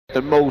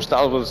the most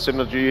out of the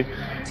synergy.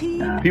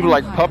 People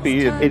like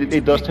Puppey,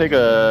 it does take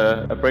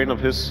a brain of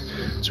his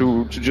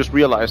to just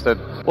realize that,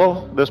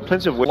 well, there's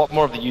plenty of... A lot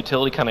more of the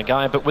utility kind of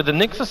guy, but with the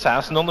Nyx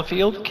Assassin on the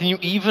field, can you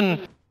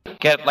even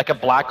get like a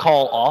black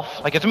hole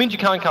off? Like, it means you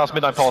can't cast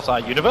Midnight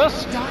Pulsar.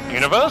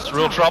 Universe,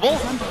 real trouble.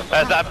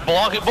 As that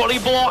body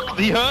block,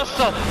 the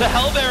Ursa, the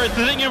Hellbearer is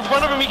sitting in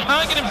front of him, he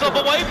can't get himself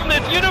away from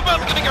this. Universe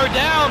gonna go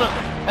down.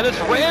 And it's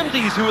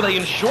Ramses who they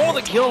ensure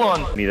the kill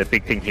on. Need a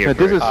big thing here.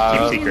 This is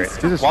Team Secret.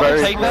 This is While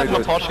very, they take that, very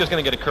good. Mapochka's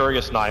going to get a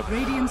courier snipe.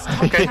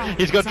 Okay.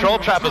 He's got Troll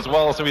Trap as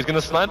well, so he's going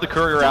to snipe the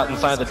courier out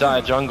inside the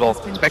dire jungle.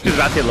 Spectre's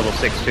about to hit level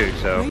 6 too,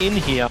 so... In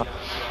here.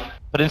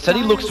 But instead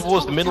he looks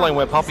towards the mid lane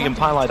where Puppey and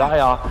Pylite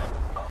are.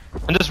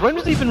 And does Ren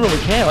even really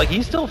care? Like,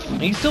 he's still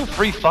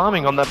free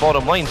farming on that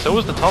bottom lane, so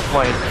is the top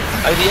lane.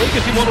 The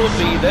agency model would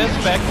be there,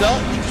 Spectre.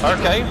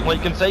 Okay, well you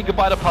can say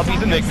goodbye to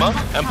Puppey's Enigma,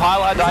 and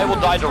Pylite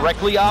will die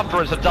directly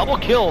after. It's a double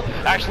kill,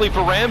 actually,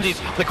 for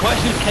Ramses. The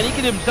question is, can he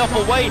get himself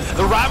away?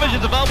 The Ravage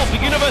is available for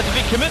Universe. If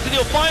he commits it,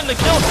 he'll find the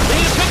kill. They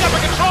need to pick up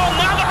a control.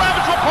 Now the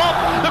Ravage will pop.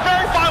 The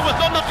very fire was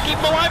not enough to keep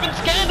him alive, and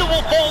Scandal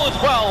will fall as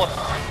well.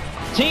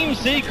 Team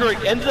Secret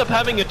ended up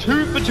having a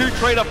 2-for-2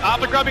 trade-off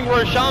after grabbing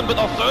Roshan, but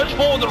they'll search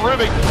for the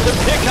Rivik to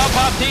pick up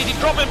Arteezy,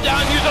 drop him down,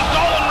 use a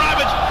stolen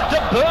Ravage to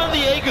burn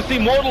the Aegis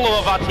Immortal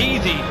of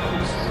Arteezy.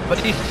 But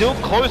he's still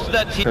close to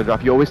that team.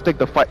 You always take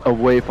the fight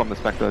away from the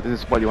Spectre.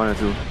 This is what you want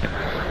to do.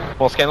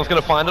 Well, Scandal's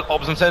going to find it.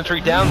 Ops and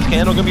Sentry down.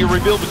 Scandal going to be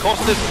revealed because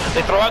of this.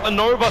 They throw out the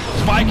Nova.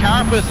 Spy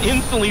Carapace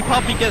instantly.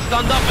 Puppey gets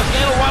stunned up. But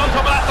Scandal right on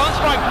top of that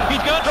Sunstrike.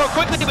 He's going to draw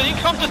quickly, but in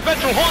comes the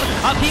Spectral Horn.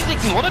 Arteezy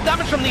taking a lot of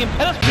damage from the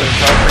Impetus.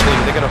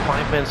 They're going to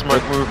 5-man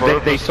smoke move over.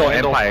 They saw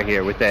Scandal. Empire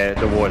here with the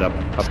ward up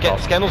top.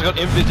 Scandal's got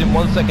invis in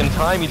 1 second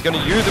time. He's going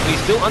to use it, but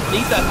he's still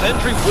underneath that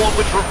Sentry ward,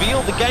 which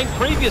revealed the gang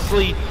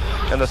previously.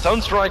 And the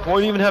Sunstrike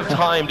won't even have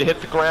time to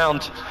hit the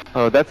ground.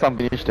 That's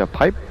unfinished their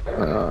pipe.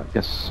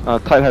 Yes.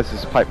 Tide has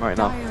his pipe right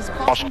now.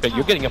 Oshka,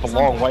 you're getting up a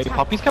long way.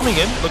 Puppey's coming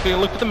in. Look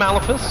at the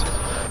Malefice.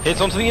 Hits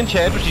onto the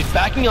Enchantress. She's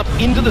backing up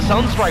into the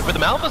Sunstrike, but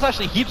the Malefice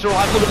actually keeps her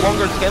alive a little bit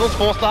longer, and Scandal's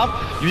forced up.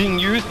 Being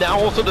used now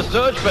also to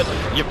Surge, but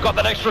you've got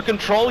that extra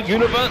control.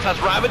 Universe has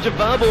Ravage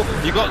available.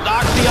 You've got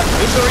Darkseer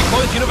in very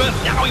close. Universe,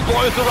 now he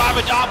blows the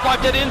Ravage.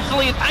 Half-Life dead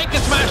instantly. It's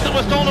Anchor Smash that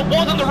was stolen. It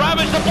wasn't the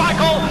Ravage. The Black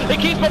Hole.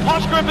 It keeps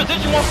Mapochka in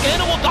position while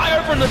Scandal will die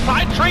over in the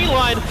side tree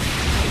line.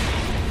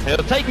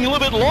 It's taking a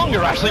little bit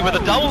longer, actually, with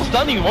a double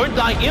stun. He won't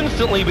die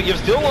instantly, but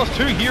you've still lost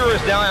 2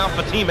 heroes now out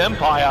for Team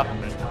Empire.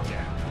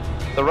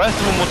 The rest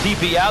of them will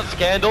TP out.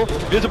 Scandal,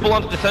 visible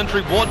onto the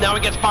Sentry ward. Now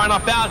he gets far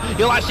enough out.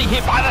 He'll actually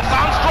hit by the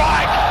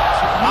Sunstrike.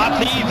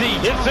 Arteezy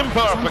hits him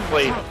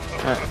perfectly.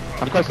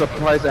 I'm quite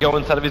surprised. Go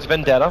inside of his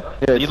Vendetta.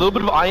 Yeah, a little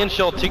bit of Iron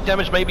Shell tick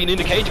damage, maybe an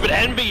indication, but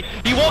Envy,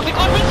 he walks in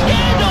close with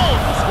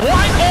Scandal!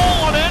 White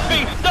ball on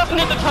Envy, doesn't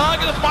hit the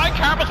target. The Spy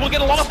Carapace will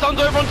get a lot of stuns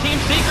over on Team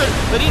Secret.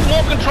 They need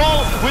more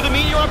control with the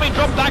Meteor being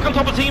dropped back on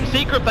top of Team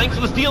Secret. Thanks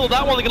to the steal of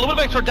that one, they get a little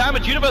bit of extra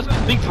damage. Universe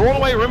being thrown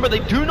away. Remember, they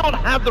do not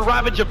have the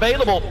Ravage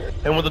available.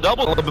 And with the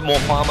double, a little bit more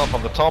farm up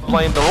on the top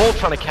lane. They're all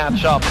trying to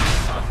catch up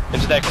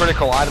into their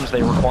critical items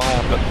they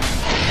require, but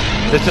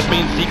this just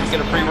means Secret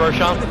get a free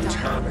Roshan.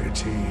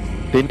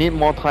 They need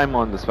more time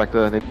on the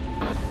Spectre.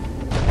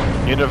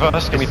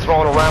 Universe can be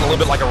thrown around a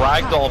little bit like a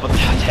ragdoll, but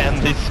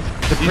damn, the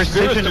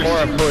Precision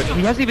Aura push.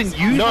 He hasn't even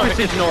used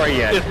Precision Aura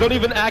yet. It's not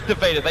even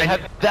activated. They have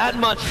that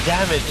much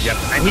damage. Yep,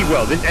 and he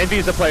will. This Envy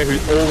is a player who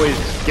always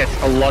gets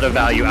a lot of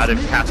value out of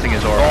casting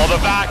his Aura. Oh, the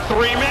back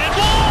 3-man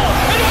wall!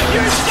 Into a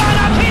huge stun!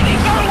 Arteezy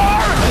so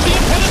low! The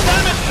Impetus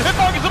damage! It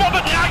focuses him on,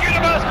 but now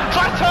Universe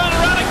tries to turn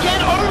around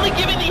again, only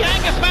giving the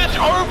Anchor Smash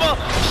over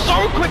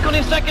so quick on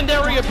his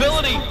secondary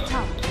ability.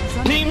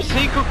 Team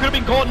Secret could have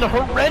been caught in a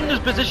horrendous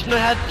position and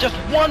had just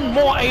one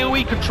more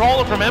AoE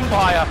controller from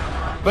Empire.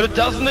 But it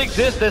doesn't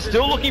exist. They're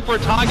still looking for a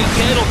target.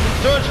 Scandal,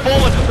 surge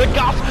forward. The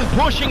Gus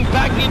pushing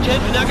back the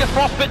Enchantress. Now gets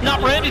frostbitten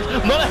up. Randy's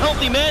not a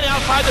healthy man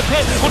outside the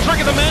pit. Will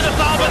trigger the Mana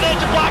Style, but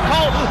there's a Black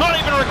Hole. Not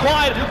even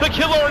required. The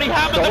kill already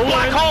happened. The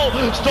Black Hole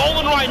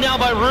stolen right now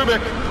by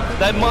Rubik.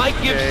 That might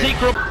give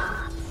Secret...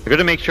 They're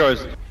gonna make sure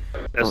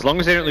as long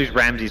as they don't lose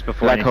Ramses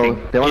before Black anything.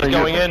 Hole. He's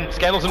going in.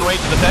 Scandal's in range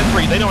for the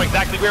Sentry. They know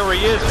exactly where he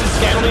is.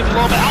 Scandal needs a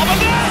little bit.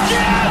 Alpha Magic!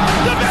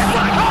 The big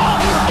Black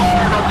Hole!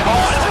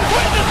 Overcaught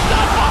with the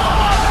stun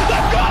follower!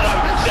 They've got him!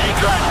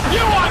 Secret!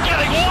 You are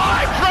getting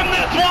wiped from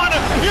this one!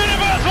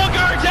 Universe will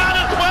go down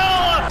as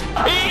well!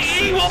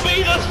 He will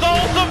be the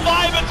sole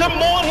survivor to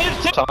mourn his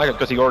target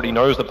because he already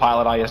knows the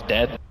Pilot Eye is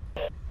dead.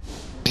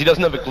 He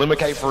doesn't have a Glimmer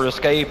Cape for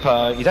escape.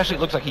 He actually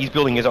looks like he's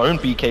building his own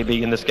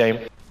BKB in this game.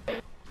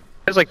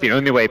 It's like the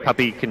only way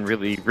Puppey can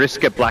really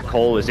risk a Black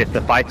Hole is if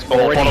the fight's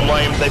already... Bottom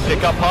lane, they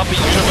pick up Puppey.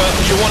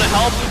 Universe, you want to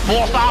help?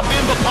 Force off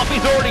in, but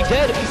Puppey's already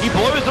dead. He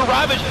blows the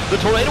Ravage. The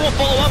Tornado will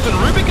follow up, and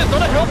Rubik is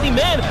not a healthy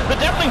man. The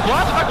Deathling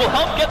Blast Attack will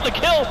help get the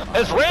kill.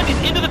 As Randy's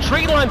into the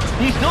tree line,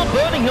 he's still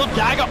burning. He'll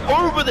dagger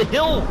over the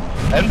hill.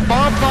 And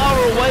far, far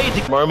away.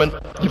 Moment,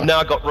 you've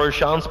now got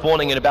Roshan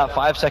spawning in about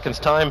 5 seconds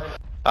time.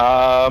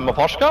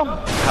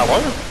 Mapochka? Hello?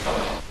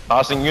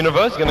 Passing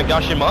Universe, gonna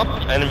gush him up.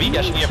 Envy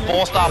actually get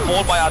 4-star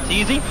forward by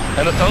Arteezy.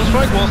 And the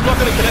Sunstrike, well, it's not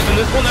gonna connect on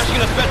this one. Actually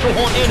gonna Spectral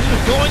Horn in.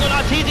 Going on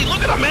Arteezy. Look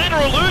at the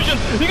Mana Illusion.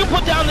 You can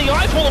put down the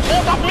Ice Wall and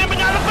 4-star from him and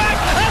down the back.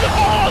 And the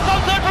ball is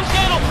unserved from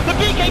Scandal. The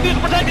BKB is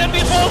protected.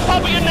 Envy falls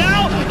Puppey and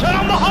now turn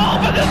on the hull,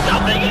 but there's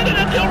nothing in it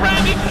until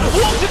Randy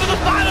walks into the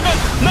side of it.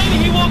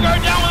 Maybe he will go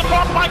down with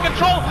Frostbite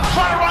control.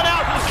 Try to run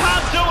out.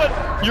 Can't do it.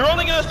 You're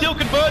only gonna steal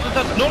conversions.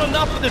 That's not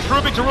enough for this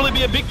Rubik to really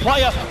be a big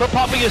player. But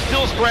Puppey is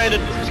still stranded.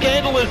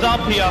 Scandal is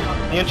up here.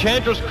 The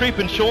Enchantress creep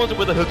ensures it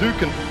with a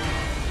Hadouken.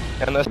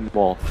 And that's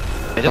wall.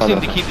 They just seem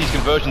to keep these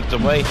conversions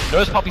away.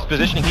 Notice Puppey's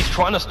positioning. He's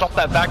trying to stop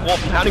that back wall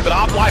from pounding, but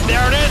Uplife,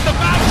 there it is. The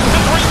back, the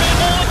 3-man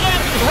wall again.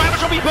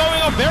 Ravage will be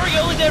bowing off very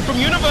early there from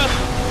Universe.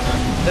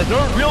 There's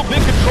no real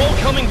big control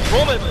coming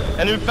from it.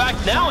 And in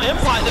fact, now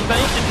Empire, they've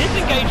managed to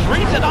disengage,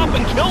 reset up,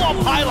 and kill off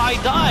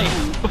Highlight Die.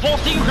 Before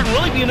Secret can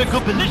really be in a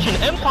good position.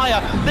 Empire,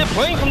 they're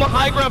playing from the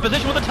high ground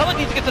position with the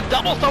telekinesis gets a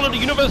double stun to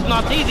Universe and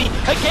Arteezy.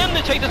 Again,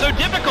 the chase is so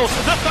difficult.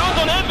 The stun's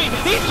on Envy.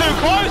 He's too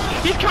close.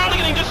 He's currently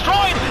getting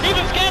destroyed.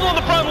 Even Scandal on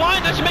the front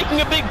lines actually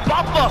making a big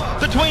buffer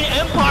between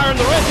Empire and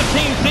the rest of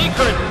Team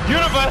Secret.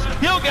 Universe,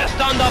 he'll get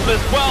stunned up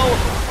as well.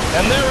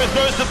 And there is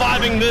no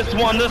surviving this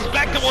one. The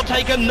Spectre will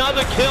take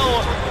another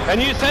kill.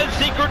 And you said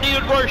Secret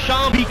needed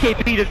Roshan.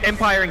 BKB does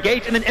Empire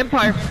engage, and then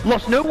Empire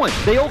lost no one.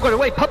 They all got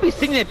away. Puppey's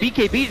sitting there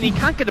BKB, and he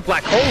can't get a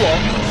black hole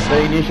off.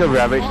 The initial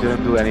Ravage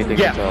didn't do anything.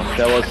 Yeah.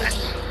 So that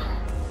was...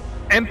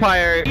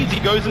 Empire... He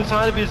goes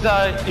inside of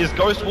his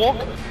Ghost Walk.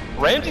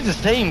 Ramsey's is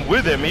staying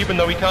with him, even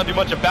though he can't do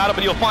much about it,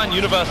 but he'll find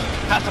Universe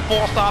has to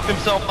 4-star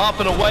himself up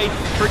and away.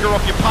 Trigger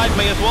off your pipe,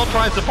 may as well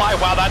try and survive.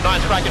 Wow, that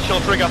nice Dragon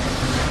Shell trigger.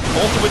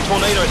 Also with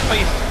Tornado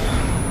Space.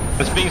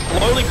 It's being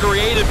slowly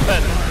created,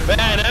 but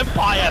man,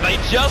 Empire, they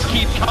just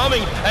keep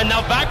coming. And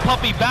now back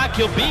Puppey back,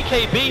 he'll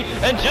BKB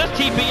and just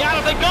TP out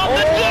if they got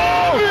the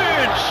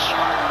damage!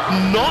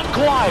 Not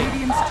quite.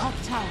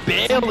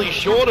 Barely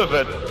short of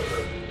it.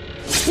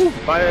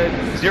 By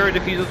 0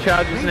 defusal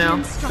charges now.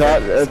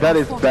 That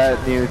is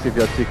bad news if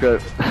you're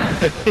Secret.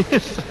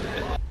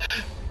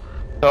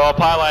 Oh,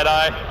 Highlight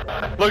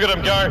Eye. Look at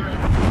them go.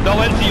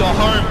 They'll enter your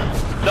home.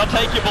 They'll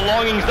take your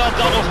belongings, they'll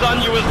double stun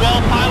you as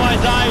well.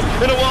 Highlight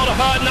Die in a world of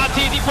hurt, and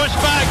Arteezy push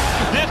back.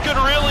 This could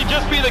really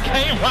just be the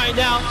game right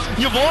now.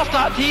 You've lost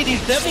Arteezy,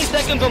 70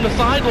 seconds on the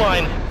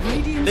sideline.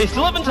 They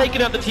still haven't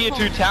taken out the tier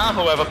 2 tower,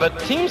 however, but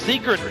Team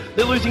Secret,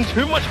 they're losing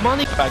too much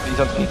money. In fact, he's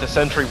underneath the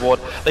sentry ward.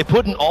 They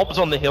put an obs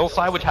on the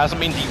hillside, which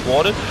hasn't been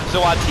dewatered,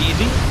 so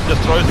Arteezy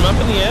just throws him up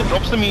in the air,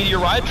 drops the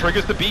meteorite,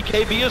 triggers the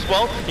BKB as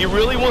well. He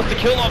really wants to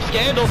kill off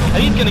Scandal,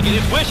 and he's gonna get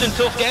his wish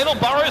until Scandal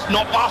burrows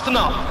not fast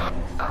enough.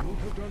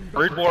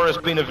 Brood Warrior has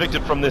been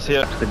evicted from this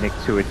here. The Nyx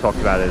who we talked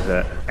about as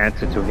an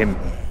answer to him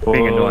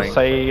being annoying.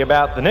 Say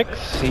about the Nyx,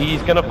 he's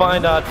gonna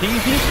find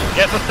Arteezy.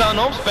 Gets a stun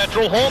off,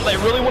 Spectral Horn. They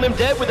really want him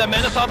dead with that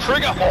Manasar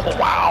trigger. Oh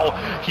wow,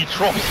 he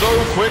drops so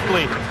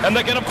quickly. And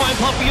they're gonna find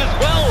Puppey as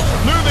well.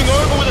 Moving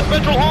over with a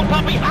Spectral Horn.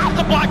 Puppey has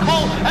the black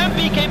hole, and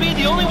BKB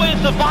the only way to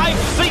survive,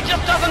 but he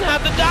just doesn't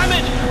have the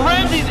damage.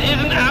 Ramses is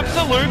an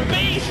absolute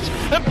beast,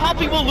 and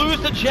Puppey will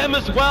lose the gem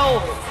as well.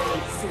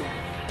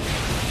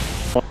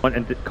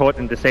 And caught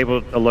and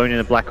disabled alone in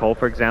a black hole,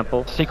 for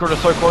example. Secret are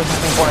so close to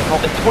being black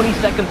hole. They're 20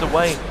 seconds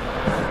away.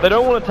 They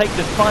don't want to take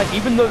this fight,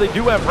 even though they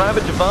do have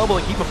Ravage available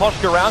to keep a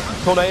Poshka out.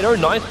 Tornado,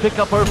 nice pick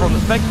up over on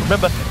the Spectre.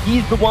 Remember,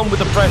 he's the one with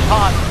the fresh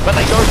heart, but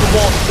they go to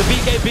wall. The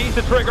BKB's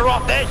to trigger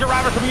off. There's your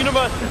Ravage from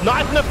Universe.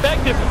 Nice and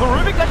effective. But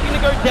Rubik's actually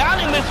going to go down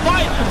in this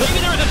fight.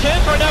 Maybe there is a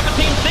chance right now for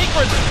Team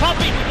Secret.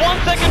 Puppey,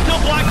 1 second till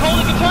black hole.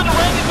 He can turn to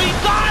Ramsey, but he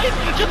dies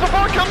just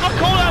before it comes off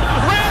cooldown.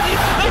 Ramsey,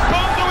 they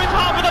both do his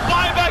heart with a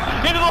buyback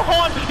into the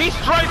horn. He's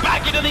straight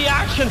back into the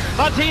action.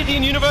 Arteezy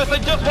and Universe,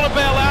 they just want to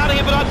bail out of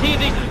here, but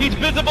Arteezy, he's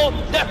visible.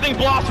 Deafening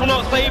Blast will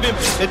not save him.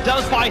 It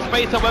does buy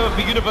space, however,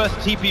 for Universe to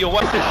TP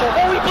away.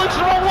 Oh, he blinks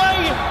the wrong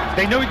way!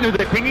 They know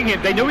they're pinging him.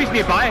 They know he's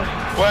nearby.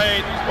 Wait,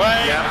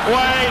 Envy!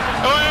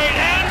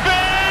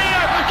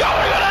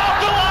 Going on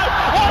Afterlife!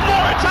 One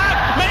more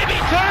attack, maybe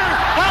two!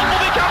 Help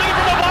will be coming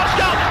from the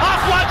Boschka!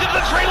 Half-life to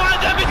the tree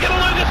lines, Envy's gonna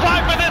lose his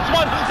life for this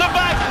one! The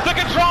back, the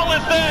control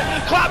is there!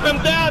 Clap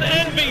him down,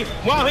 Envy!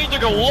 Wow, he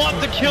took a lot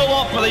to kill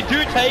off, but they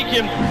do take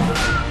him.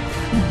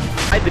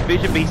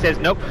 Division B says,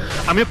 nope,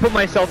 I'm going to put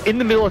myself in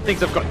the middle of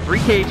things. I've got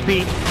 3k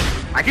HP.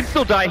 I can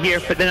still die here,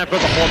 but then I've got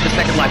the whole of the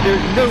second life.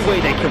 There's no way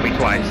they kill me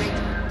twice.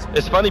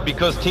 It's funny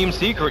because Team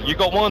Secret, you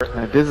got one.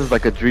 This is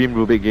like a dream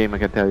Rubik game, I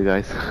can tell you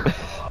guys.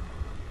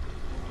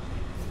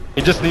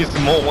 He just needs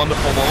some more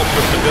wonderful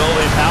ultra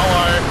stability.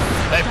 Hello,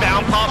 they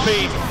found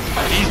Puppey.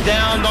 He's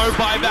down, no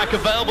buyback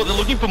available. They're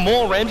looking for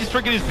more. Ramsey's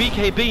triggered his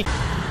BKB.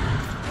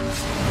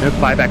 No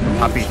buyback from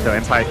Puppey, so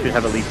Empire should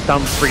have at least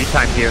some free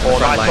time here. Oh,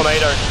 nice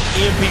tornado.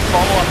 EMP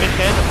follow-up in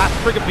hand. Has to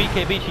trigger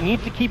BKB. She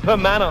needs to keep her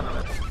mana.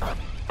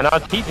 And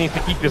Arteezy needs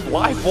to keep his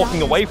life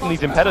walking away from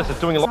these Impetuses,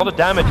 doing a lot of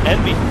damage.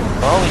 Envy,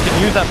 well, he can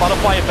use that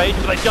butterfly evasion,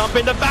 so they jump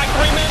into back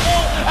 3-man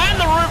wall, and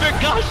the Rubik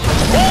Gush,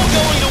 all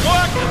going to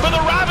work, but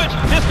the Ravage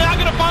is now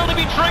going to finally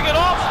be triggered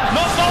off.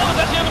 Not Solid,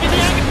 that's going to be the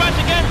Anchor Smash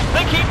again.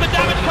 They keep the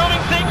damage coming.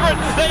 Secret,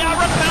 they are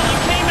repelling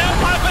Team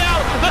Empire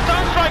out. The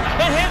Sunstrike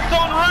It hits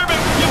on Rubik.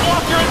 You've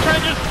lost your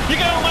entrenches. You're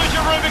going to lose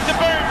your Rubik to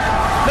boot.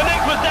 The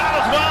Nyx was down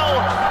as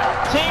well.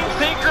 Team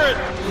Secret,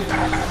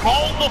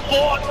 hold the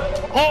fort,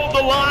 hold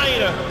the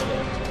line.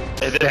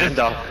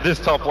 This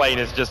top lane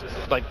is just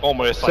like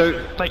almost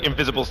like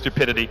invisible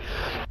stupidity.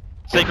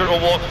 Secret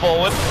will walk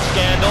forward.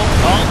 Scandal.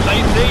 Oh,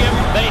 they see him.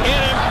 They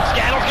hit him.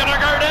 Scandal's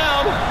gonna go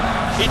down.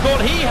 He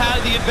thought he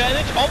had the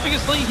advantage.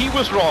 Obviously, he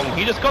was wrong.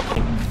 He just got.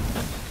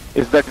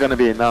 Is that gonna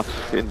be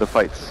enough in the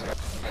fights?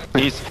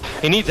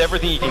 He needs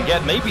everything he can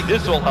get. Maybe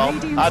this will help.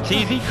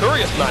 TZ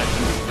Curious Knight.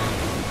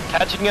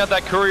 Catching out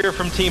that courier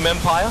from Team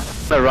Empire.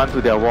 They run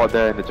to their ward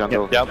there in the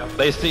jungle. Yep.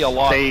 They see a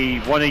lot.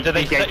 They want to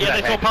they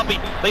saw Puppey.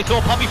 They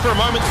saw Puppey for a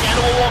moment.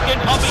 Scandal will walk in.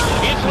 Puppey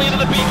instantly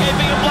into the BKB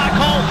of Black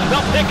Hole.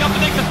 They'll pick up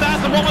the Nyx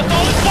assassin. What was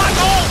stolen? Black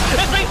Hole!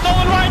 It's being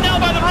stolen right now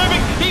by the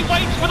Rubik. He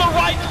waits for the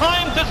right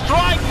time to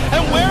strike.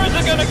 And where is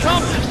it going to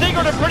come?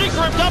 Secret are pretty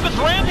grouped up. It's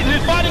Ramsey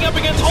who's fighting up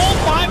against all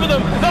 5 of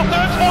them. The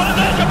third spawn is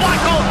there.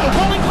 Black Hole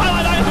pulling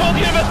Highlight Eye as well.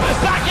 The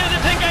universe back into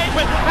this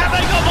engagement. Have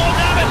they got more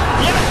damage?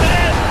 Yes, it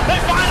is. They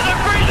find it a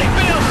freezing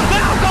field.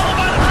 Now followed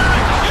by the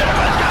Rubik.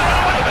 Universe going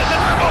away.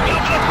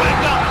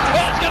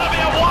 It's going to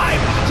be a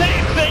wipe.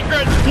 Team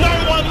Secret. No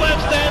one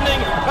left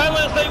standing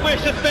unless they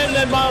wish to spend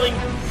their money.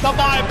 The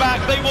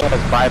buyback. They will.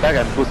 Buyback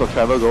and boost of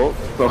travel gold.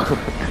 So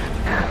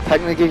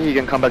technically he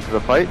can come back to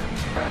the fight.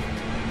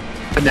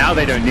 But now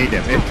they don't need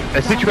him. If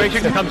a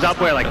situation comes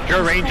up where like Joe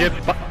Ranger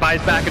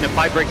buys back and the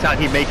fight breaks out,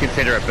 he may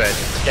consider it, but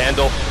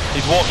Scandal,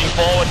 he's walking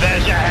forward.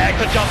 There's your hack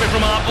to jump in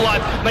from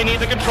Afterlife. They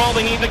need the control,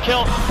 they need the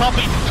kill.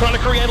 Puppey trying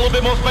to create a little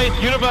bit more space.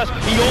 Universe,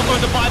 he also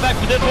has a buyback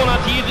for this one.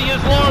 TZ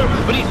is low,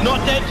 but he's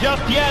not dead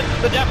just yet.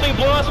 They're definitely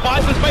blowing up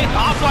spice and space.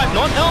 Half-Life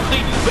not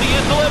healthy, but he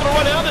is still able to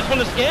run out. This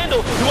one is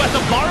Scandal, who has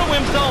to burrow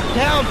himself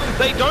down.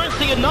 They don't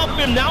see enough of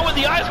him now with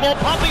the ice wall.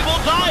 Puppey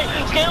will die.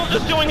 Scandal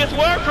just doing his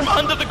work from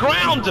under the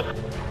ground.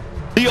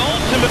 The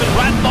ultimate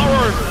rat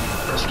burrow.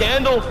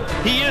 Scandal,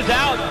 he is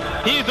out.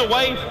 He's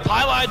away.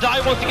 Highlight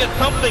Die wants to get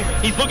something.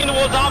 He's looking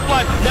towards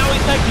Offlane. Now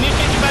he's taking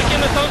initiative back in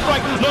the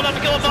Sunstrike. Not enough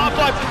to kill off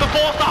Offlane. The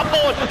force up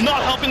forward.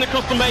 Not helping the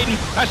Crystal Maiden.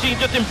 Actually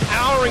just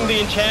empowering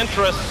the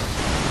Enchantress.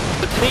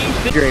 The team...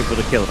 you're able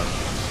to kill him.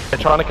 They're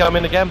trying to come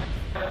in again.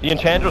 The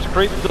Enchantress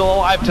creeps still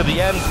alive to the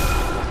end.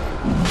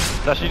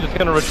 Now she's just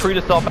going to retreat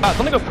herself out. It's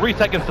only got 3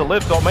 seconds to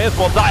live, so it may as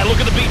well die.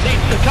 Look at the BT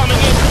coming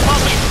in.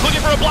 Puppey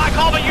looking for a Black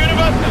Hole, the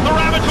Universe. The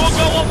Ravage will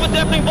go off with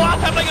Deafening Blast.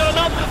 Have they got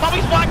enough?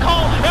 Puppey's Black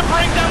Hole. It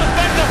brings down the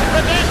Spectre.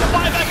 But there's the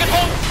buyback at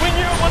home. We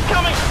knew it was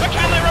coming. But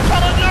can they repel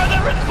it? No,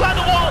 they're inside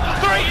the wall.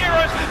 3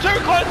 heroes, too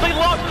closely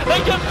locked.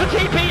 They just the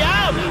TP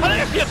out. Are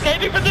they actually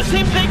escaping from this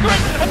Team Secret?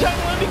 Eternal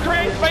Enemy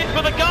creates space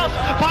for the Gust.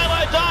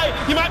 Highlight Die.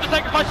 You might have to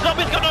sacrifice yourself.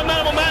 He's got no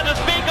manimal man to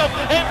speak of.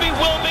 Envy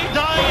will be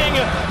dying.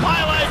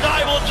 Highlight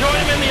Die will join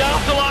him in the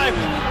afterlife.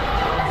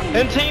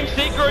 And Team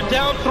Secret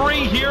down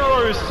 3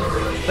 heroes.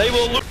 They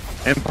will look.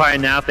 Empire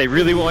now, if they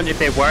really want, if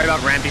they're worried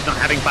about Ramsey's not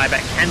having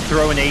buyback, can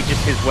throw an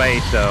Aegis his way,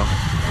 so...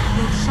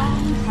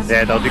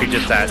 yeah, they'll do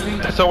just that.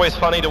 It's always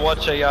funny to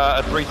watch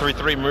a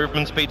 3-3-3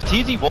 movement speed.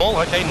 TZ wall,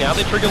 okay, now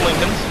they trigger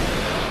Lincolns.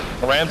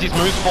 Ramses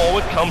moves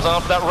forward, comes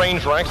after that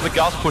range rank, so the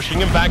Gus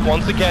pushing him back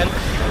once again.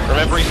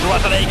 Remember, he still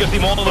has an Aegis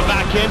more to the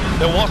back end.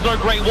 There was no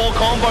great wall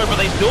combo, but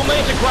they still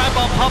managed to grab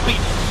up Puppey.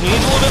 He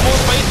needs a little bit more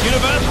space.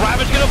 Universe,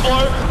 Ravage gonna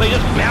blow. They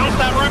just bounce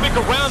that Rubik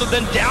around and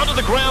then down to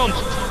the ground.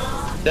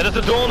 That is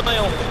a door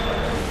nail.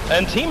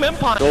 And Team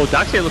Empire. Oh,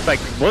 Darkseid looks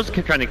like was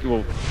trying to.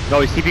 Well,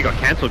 no, his TP got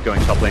cancelled going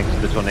top lane to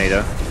the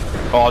tornado.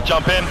 Oh,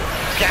 jump in.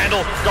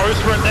 Scandal goes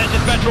for it. There's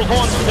your Spectral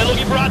Horn. They're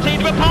looking for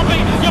RT, but Puppey,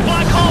 your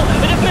Black Hole.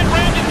 It just meant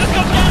Ramsey just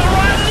got Scandal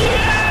right on the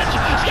edge.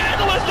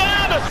 Scandal is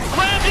down.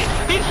 Ramsey,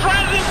 he's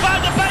stranded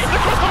inside the base.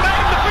 The Crystal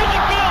Maiden, the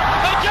freezing field.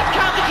 They just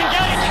can't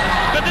disengage.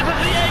 But this is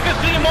the Aegis,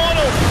 the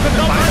Immortal. The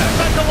Clement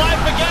back to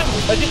life again.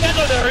 As you can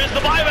know, there is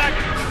the buyback.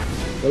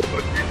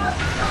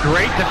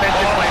 Great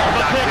defensive play from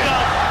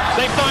Darkseid.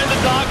 They find the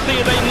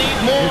Darkseid, they need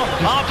more.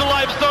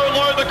 Afterlife so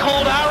low, the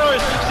cold arrows.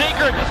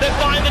 Secret, they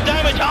find the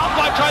damage.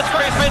 Half-Life tries to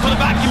create space with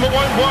a vacuum, but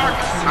won't work.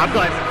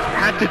 Afterlife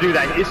had to do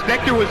that. His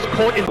Spectre was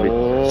caught in...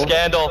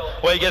 Scandal,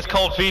 where he gets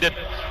cold feeted.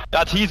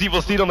 TZ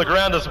will see it on the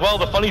ground as well.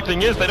 The funny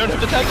thing is, they don't have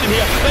detection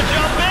here. They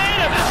jump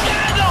in!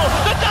 Scandal!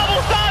 The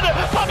double stun!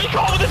 Puppey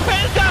caught with his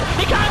pants down.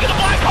 He can't get the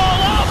Black Hole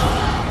off!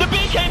 The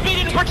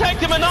BKB didn't protect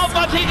him enough,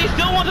 but TZ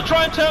still wants to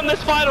try and turn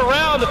this fight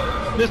around.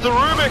 There's the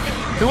Rubik,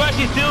 who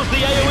actually steals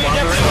the AoE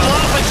Deafening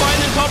Blast. They find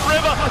in top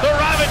river. The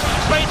Ravage,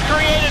 space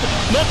created.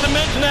 Not to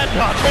mention that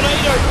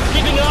tornado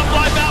keeping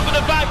Half-Life out for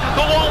the back.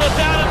 The wall is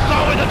down, and so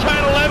is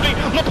Eternal Envy.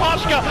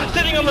 Maposhka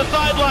sitting on the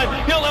sideline.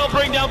 He'll help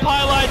bring down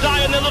Pylai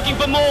Die, and they're looking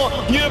for more.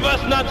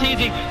 Universe not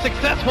TZ.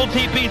 Successful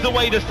TPs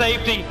away to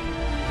safety.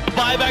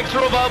 Buybacks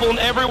are available and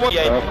everyone,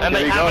 and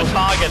they have a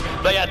target.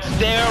 They are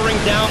staring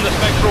down the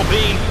spectral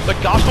beam. The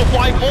Gush will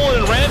fly forward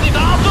and Ramsey's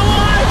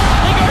afterlife.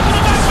 He goes to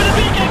the back for the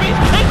BKBs.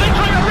 As they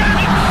trigger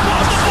Ramsey,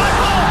 toss the Black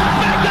Hole.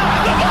 Back down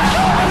the Black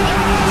Hole.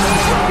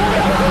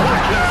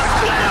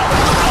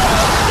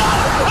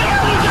 They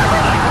can lose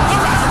everything. The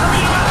Ravage from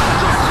Universe.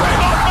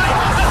 Straight off, mate.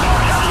 That's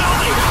already on the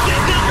ulti.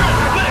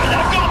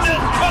 They've got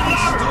this, but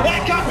no.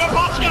 Here comes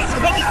Maposhka.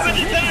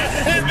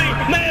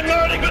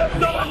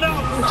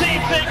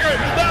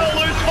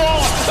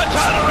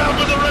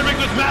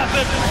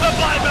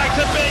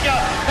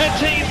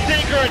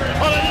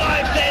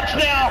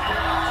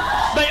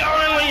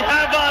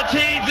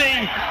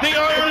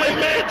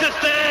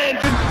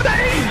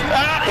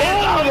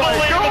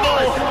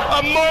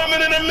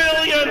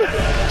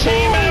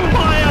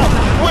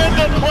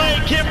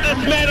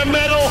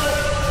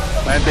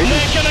 And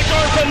They're gonna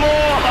go for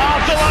more.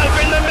 Afterlife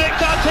in the mix.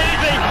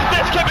 Arteezy,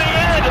 this could be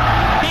it.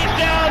 He's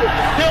down.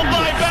 He'll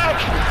buy back.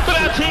 But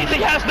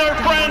Arteezy has no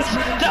friends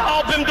to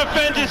help him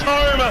defend his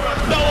home.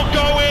 They'll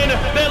go in.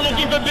 They're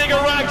looking for bigger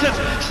racks.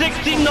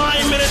 69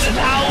 minutes is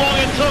how long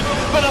it took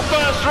for the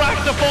first rack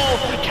to fall.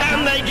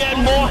 Can they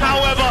get more?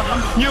 However,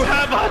 you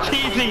have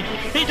Arteezy.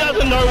 He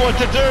doesn't know what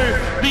to do.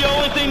 The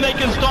only thing they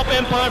can stop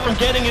Empire from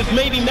getting is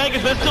maybe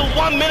Megas. There's still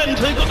 1 minute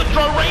until he's got the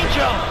throw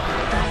Ranger.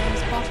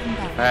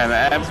 And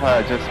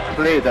Empire just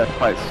played that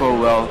fight so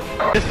well.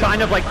 It's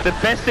kind of like the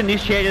best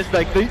initiators,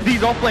 like these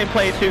offlane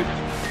players who,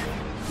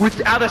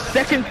 without a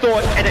second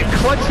thought and a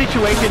clutch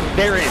situation,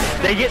 they're in.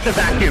 They get the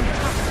vacuum.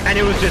 And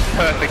it was just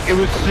perfect. It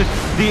was just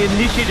the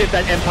initiative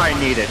that Empire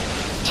needed.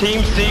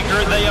 Team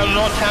Secret, they are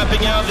not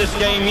tapping out this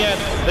game yet.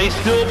 They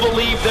still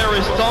believe there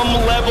is some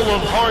level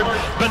of hope,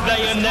 but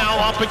they are now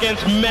up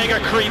against mega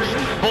creeps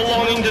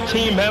belonging to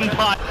Team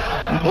Empire.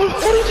 What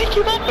does he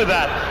give up for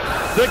that?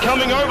 They're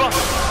coming over.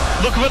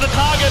 Look for the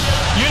target.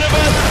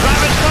 Universe,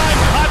 Ravage time.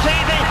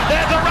 Arteezy,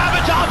 there's a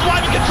Ravage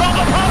half-life. You control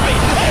the Puppey.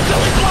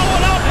 Instantly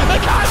blowing up.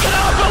 They can't get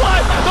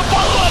afterlife. The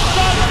follow-up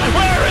stun.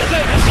 Where is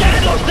it?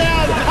 Scannon looks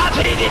down.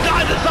 Arteezy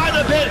dies inside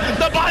the pit.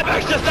 The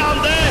buyback's just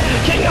down there.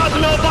 King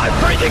Osmel by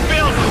freezing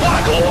field. What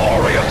a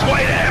glorious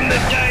way to end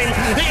this game.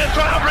 He is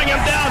trying to bring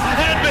him down.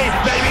 Headbeat,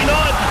 maybe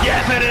not.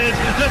 Yes, it is.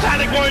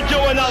 Titanic won't do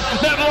enough.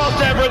 They've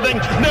lost everything.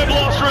 They've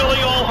lost really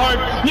all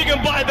hope. You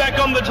can buy back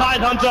on the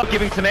Tidehunter.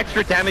 Giving some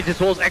extra damage as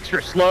well as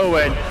extra slow,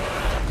 and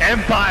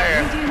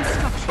Empire,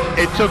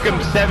 it took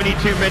him 72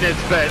 minutes,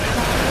 but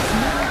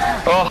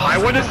I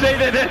want to say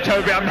they're there,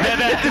 Toby. I'm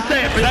hesitant to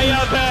say it, but they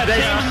are there.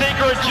 Team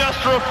Secret just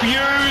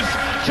refuse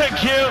to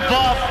give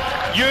up.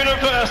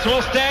 Universe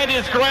will stand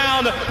his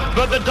ground,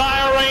 but the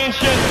Dire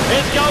Ancient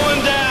is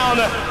going down.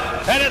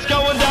 And it's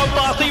going down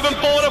fast, even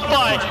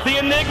fortified. The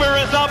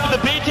Enigma is up,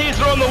 the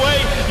BTs are on the way.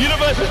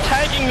 Universe is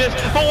taking this,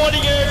 but what are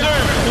you going to do?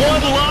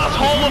 One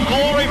last hole of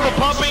glory for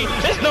Puppey.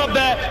 It's not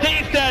there,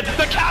 he's dead.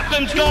 The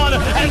captain's gone,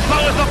 and so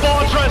is the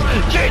Fortress.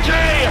 GG!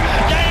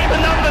 Game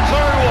number 2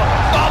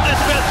 of this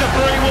best of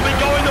 3 will be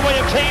going the way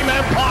of Team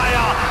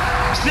Empire.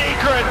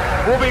 Secret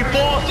will be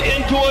forced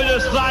into a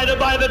decider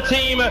by the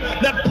team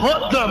that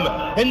put them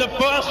in the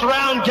first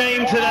round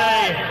game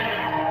today.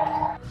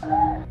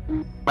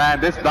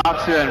 Man, this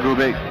Darkseer and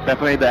Rubik,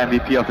 definitely the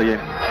MVP of the game.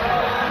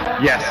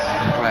 yes,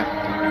 Man.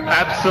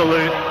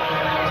 absolute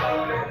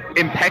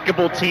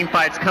impeccable team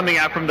fights coming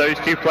out from those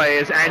two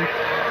players. And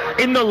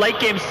in the late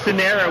game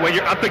scenario where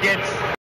you're up against